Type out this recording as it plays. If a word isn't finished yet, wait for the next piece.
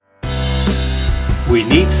We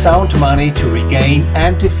need sound money to regain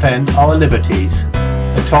and defend our liberties.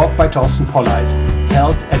 A talk by Thorsten Polleit,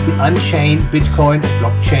 held at the Unchained Bitcoin and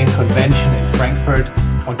Blockchain Convention in Frankfurt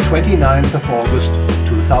on 29th of August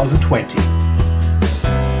 2020.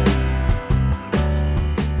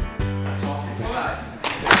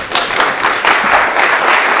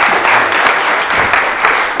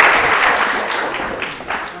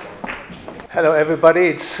 Hello everybody,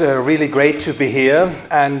 it's really great to be here.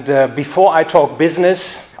 And before I talk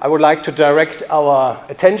business, I would like to direct our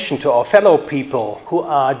attention to our fellow people who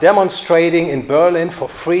are demonstrating in Berlin for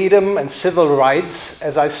freedom and civil rights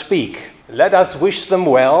as I speak. Let us wish them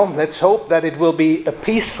well. Let's hope that it will be a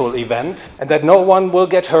peaceful event and that no one will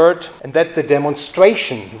get hurt, and that the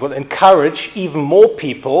demonstration will encourage even more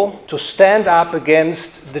people to stand up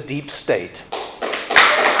against the deep state.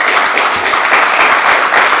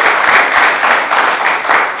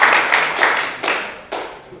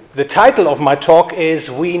 The title of my talk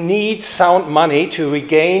is "We Need Sound Money to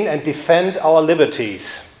Regain and Defend Our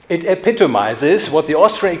Liberties." It epitomizes what the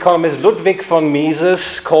Austrian economist Ludwig von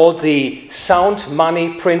Mises called the sound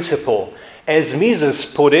money principle. As Mises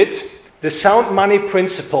put it, the sound money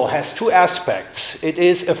principle has two aspects. It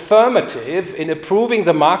is affirmative in approving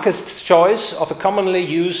the market's choice of a commonly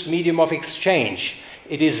used medium of exchange.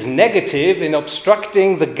 It is negative in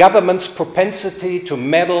obstructing the government's propensity to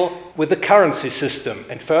meddle with the currency system.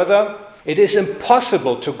 And further, it is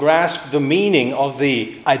impossible to grasp the meaning of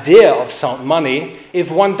the idea of sound money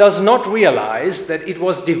if one does not realize that it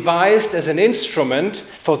was devised as an instrument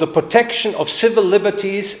for the protection of civil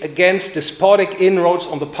liberties against despotic inroads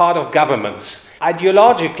on the part of governments.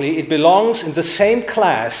 Ideologically, it belongs in the same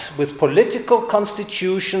class with political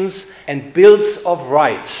constitutions and bills of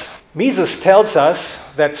rights. Mises tells us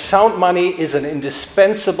that sound money is an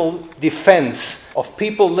indispensable defense of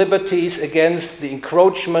people's liberties against the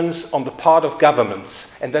encroachments on the part of governments,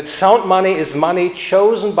 and that sound money is money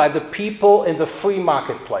chosen by the people in the free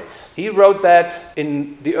marketplace. He wrote that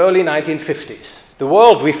in the early 1950s. The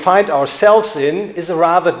world we find ourselves in is a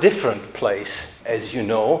rather different place, as you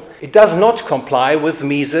know. It does not comply with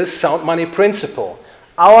Mises' sound money principle.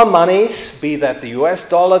 Our monies, be that the US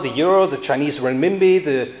dollar, the euro, the Chinese renminbi,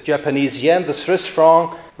 the Japanese yen, the Swiss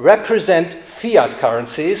franc, represent fiat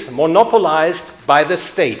currencies monopolized by the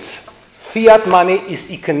states. Fiat money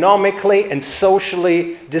is economically and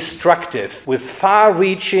socially destructive, with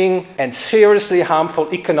far-reaching and seriously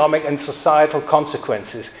harmful economic and societal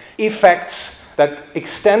consequences, effects that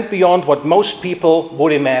extend beyond what most people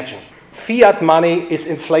would imagine. Fiat money is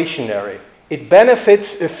inflationary. It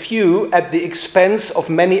benefits a few at the expense of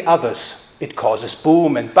many others. It causes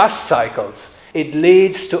boom and bust cycles. It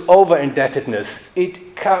leads to over-indebtedness.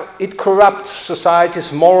 It corrupts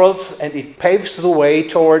society's morals, and it paves the way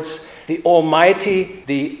towards the almighty,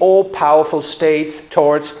 the all-powerful state,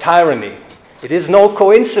 towards tyranny. It is no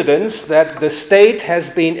coincidence that the state has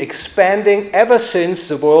been expanding ever since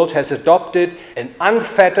the world has adopted an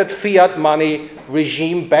unfettered fiat money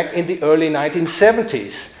regime back in the early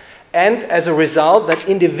 1970s. And as a result, that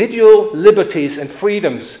individual liberties and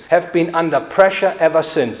freedoms have been under pressure ever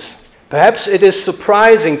since. Perhaps it is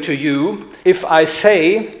surprising to you if I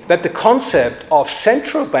say that the concept of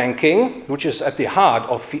central banking, which is at the heart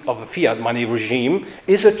of a fiat money regime,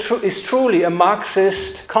 is truly a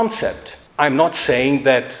Marxist concept. I'm not saying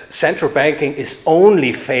that central banking is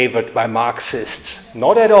only favored by Marxists.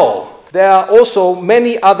 Not at all. There are also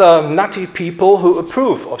many other nutty people who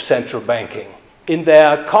approve of central banking. In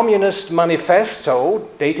their Communist Manifesto,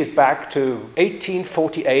 dated back to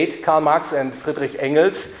 1848, Karl Marx and Friedrich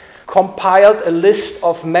Engels compiled a list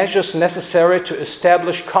of measures necessary to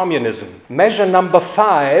establish communism. Measure number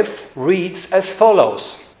 5 reads as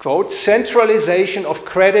follows, quote, "Centralization of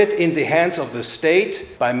credit in the hands of the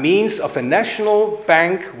state by means of a national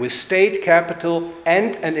bank with state capital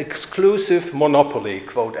and an exclusive monopoly,"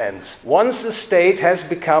 quote ends. Once the state has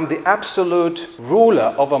become the absolute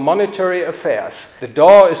ruler over monetary affairs, the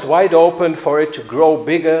door is wide open for it to grow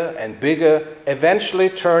bigger and bigger, eventually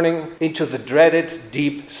turning into the dreaded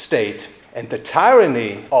deep state. And the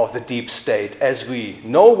tyranny of the deep state, as we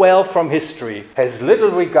know well from history, has little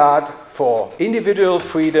regard for individual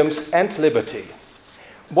freedoms and liberty.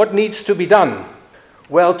 What needs to be done?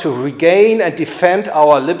 Well, to regain and defend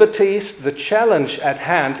our liberties, the challenge at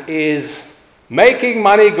hand is making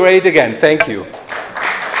money great again. Thank you.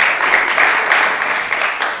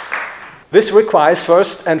 This requires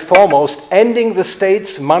first and foremost ending the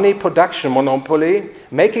state's money production monopoly,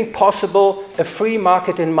 making possible a free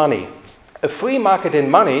market in money. A free market in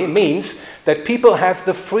money means that people have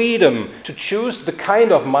the freedom to choose the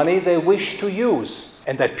kind of money they wish to use.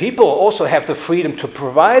 and that people also have the freedom to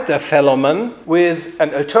provide their fellow men with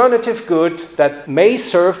an alternative good that may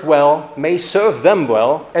serve them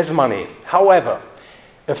well as money. However,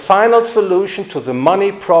 a final solution to the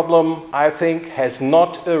money problem, I think, has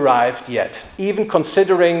not arrived yet, even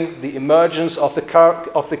considering the emergence of the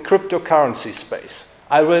cryptocurrency space.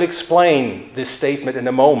 I will explain this statement in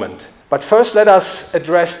a moment. But first, let us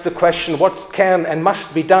address the question, what can and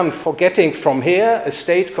must be done for getting from here, a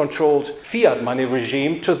state-controlled fiat money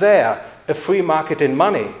regime, to there, a free market in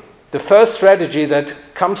money? The first strategy that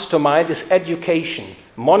comes to mind is education,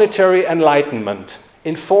 monetary enlightenment,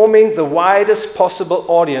 informing the widest possible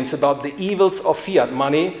audience about the evils of fiat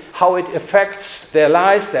money, how it affects their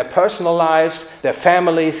lives, their personal lives, their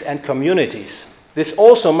families and communities. This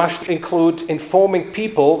also must include informing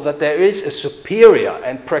people that there is a superior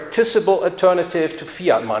and practicable alternative to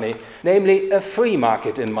fiat money, namely a free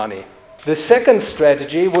market in money. The second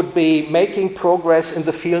strategy would be making progress in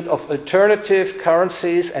the field of alternative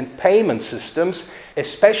currencies and payment systems,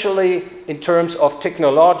 especially in terms of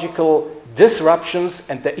technological disruptions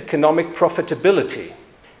and their economic profitability.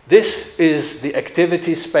 This is the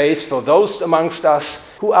activity space for those amongst us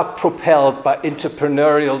who are propelled by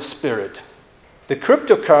entrepreneurial spirit. The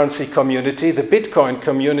cryptocurrency community, the Bitcoin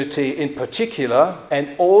community in particular,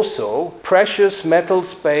 and also precious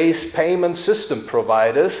metals-based payment system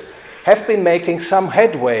providers have been making some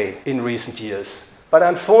headway in recent years. But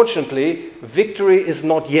unfortunately, victory is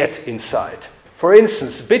not yet in sight. For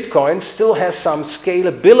instance, Bitcoin still has some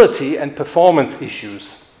scalability and performance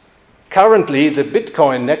issues. Currently, the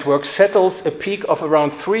Bitcoin network settles a peak of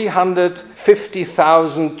around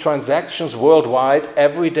 350,000 transactions worldwide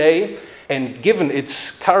every day, and given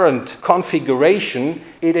its current configuration,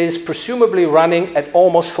 it is presumably running at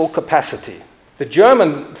almost full capacity. The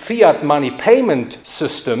German fiat money payment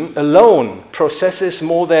system alone processes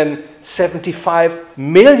more than 75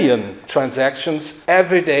 million transactions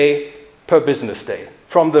every day per business day.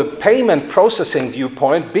 From the payment processing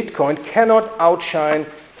viewpoint, Bitcoin cannot outshine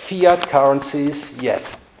fiat currencies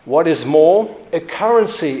yet. What is more, a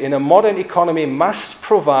currency in a modern economy must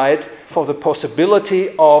provide for the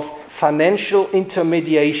possibility of financial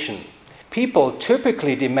intermediation. People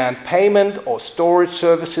typically demand payment or storage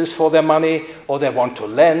services for their money, or they want to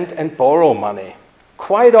lend and borrow money.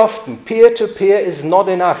 Quite often, peer-to-peer is not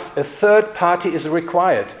enough. A third party is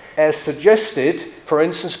required, as suggested, for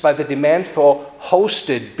instance, by the demand for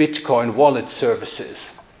hosted Bitcoin wallet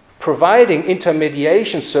services. Providing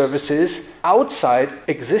intermediation services outside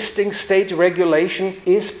existing state regulation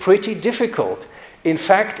is pretty difficult. In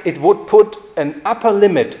fact, it would put an upper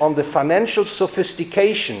limit on the financial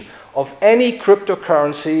sophistication of any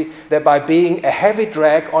cryptocurrency, thereby being a heavy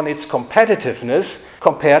drag on its competitiveness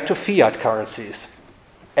compared to fiat currencies.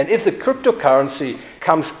 And if the cryptocurrency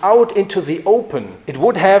comes out into the open, it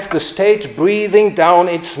would have the state breathing down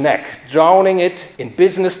its neck, drowning it in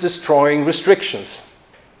business-destroying restrictions.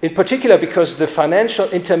 In particular, because the financial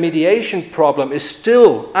intermediation problem is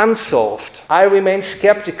still unsolved, I remain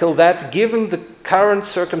skeptical that, given the current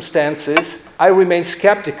circumstances,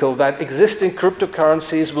 existing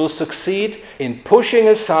cryptocurrencies will succeed in pushing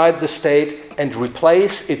aside the state and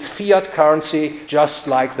replace its fiat currency just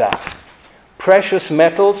like that. Precious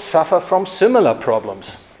metals suffer from similar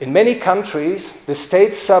problems. In many countries, the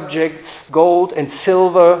state subjects gold and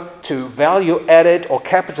silver to value-added or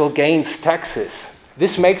capital gains taxes.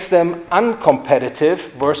 This makes them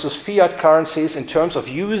uncompetitive versus fiat currencies in terms of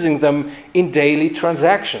using them in daily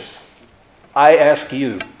transactions. I ask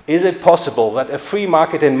you, is it possible that a free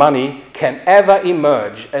market in money can ever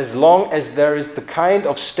emerge as long as there is the kind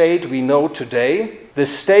of state we know today? The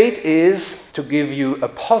state is, to give you a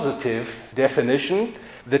positive definition,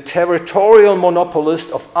 the territorial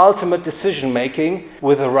monopolist of ultimate decision-making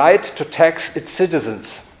with a right to tax its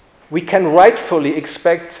citizens. We can rightfully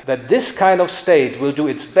expect that this kind of state will do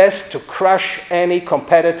its best to crush any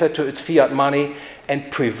competitor to its fiat money and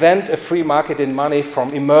prevent a free market in money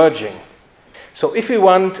from emerging. So if we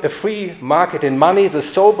want a free market in money, the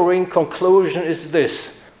sobering conclusion is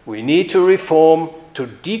this: we need to reform, to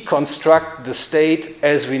deconstruct the state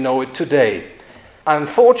as we know it today.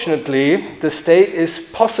 Unfortunately, the state is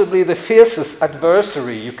possibly the fiercest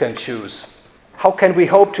adversary you can choose. How can we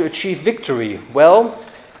hope to achieve victory? Well,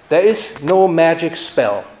 there is no magic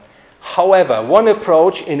spell. However, one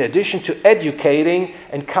approach, in addition to educating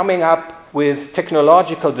and coming up with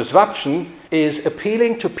technological disruption, is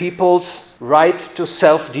appealing to people's right to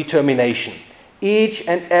self-determination. Each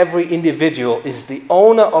and every individual is the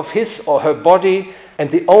owner of his or her body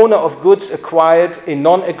and the owner of goods acquired in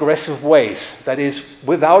non-aggressive ways, that is,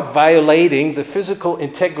 without violating the physical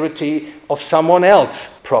integrity of someone else's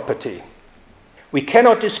property. We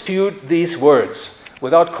cannot dispute these words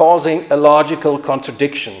without causing a logical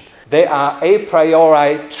contradiction. They are a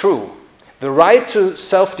priori true. The right to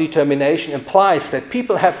self-determination implies that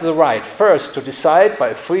people have the right, first, to decide by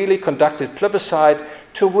a freely conducted plebiscite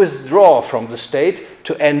to withdraw from the state,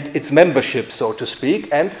 to end its membership, so to speak,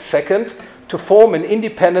 and second, to form an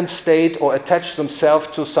independent state or attach themselves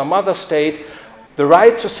to some other state. The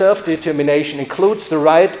right to self-determination includes the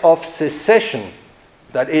right of secession,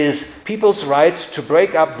 that is, people's right to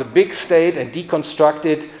break up the big state and deconstruct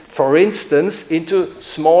it, for instance, into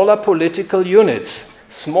smaller political units.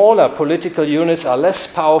 Smaller political units are less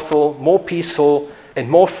powerful, more peaceful, and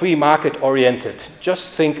more free market oriented.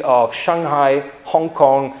 Just think of Shanghai, Hong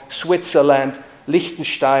Kong, Switzerland,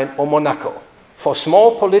 Liechtenstein, or Monaco. For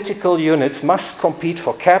small political units must compete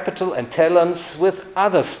for capital and talents with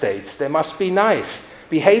other states. They must be nice,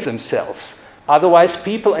 behave themselves. Otherwise,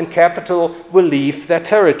 people and capital will leave their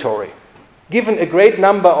territory. Given a great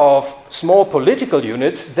number of small political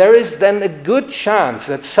units, there is then a good chance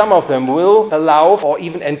that some of them will allow or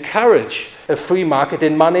even encourage a free market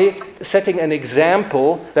in money, setting an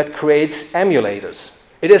example that creates emulators.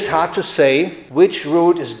 It is hard to say which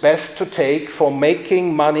route is best to take for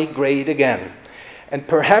making money great again. And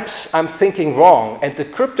perhaps I'm thinking wrong, and the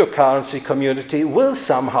cryptocurrency community will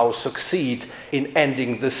somehow succeed in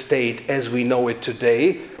ending the state as we know it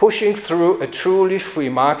today, pushing through a truly free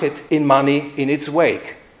market in money in its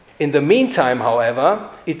wake. In the meantime, however,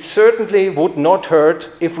 it certainly would not hurt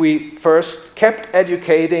if we first kept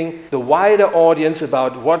educating the wider audience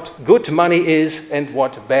about what good money is and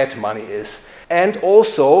what bad money is. And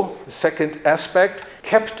also, the second aspect,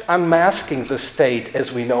 kept unmasking the state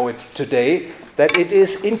as we know it today, that it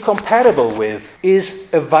is incompatible with, is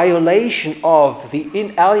a violation of the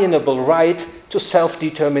inalienable right to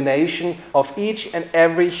self-determination of each and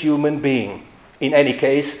every human being. In any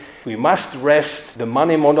case, we must wrest the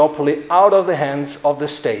money monopoly out of the hands of the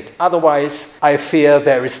state. Otherwise, I fear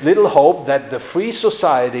there is little hope that the free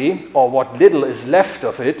society, or what little is left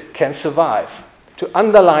of it, can survive. To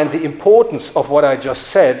underline the importance of what I just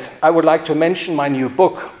said, I would like to mention my new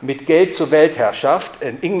book, Mit Geld zur Weltherrschaft.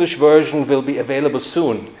 An English version will be available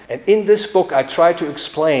soon. And in this book, I try to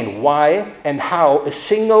explain why and how a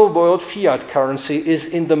single world fiat currency is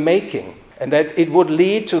in the making, and that it would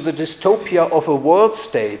lead to the dystopia of a world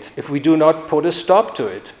state if we do not put a stop to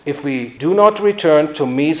it, if we do not return to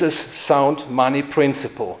Mises' sound money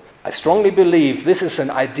principle. I strongly believe this is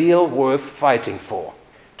an ideal worth fighting for.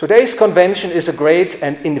 Today's convention is a great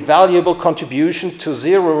and invaluable contribution to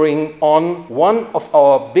zeroing on one of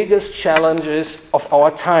our biggest challenges of our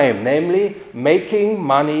time, namely making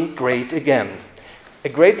money great again. A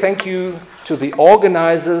great thank you to the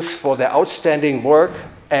organizers for their outstanding work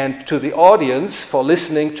and to the audience for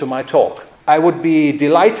listening to my talk. I would be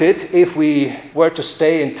delighted if we were to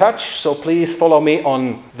stay in touch, so please follow me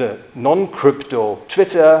on the non-crypto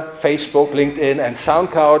Twitter, Facebook, LinkedIn, and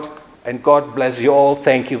SoundCloud. And God bless you all.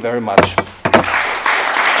 Thank you very much.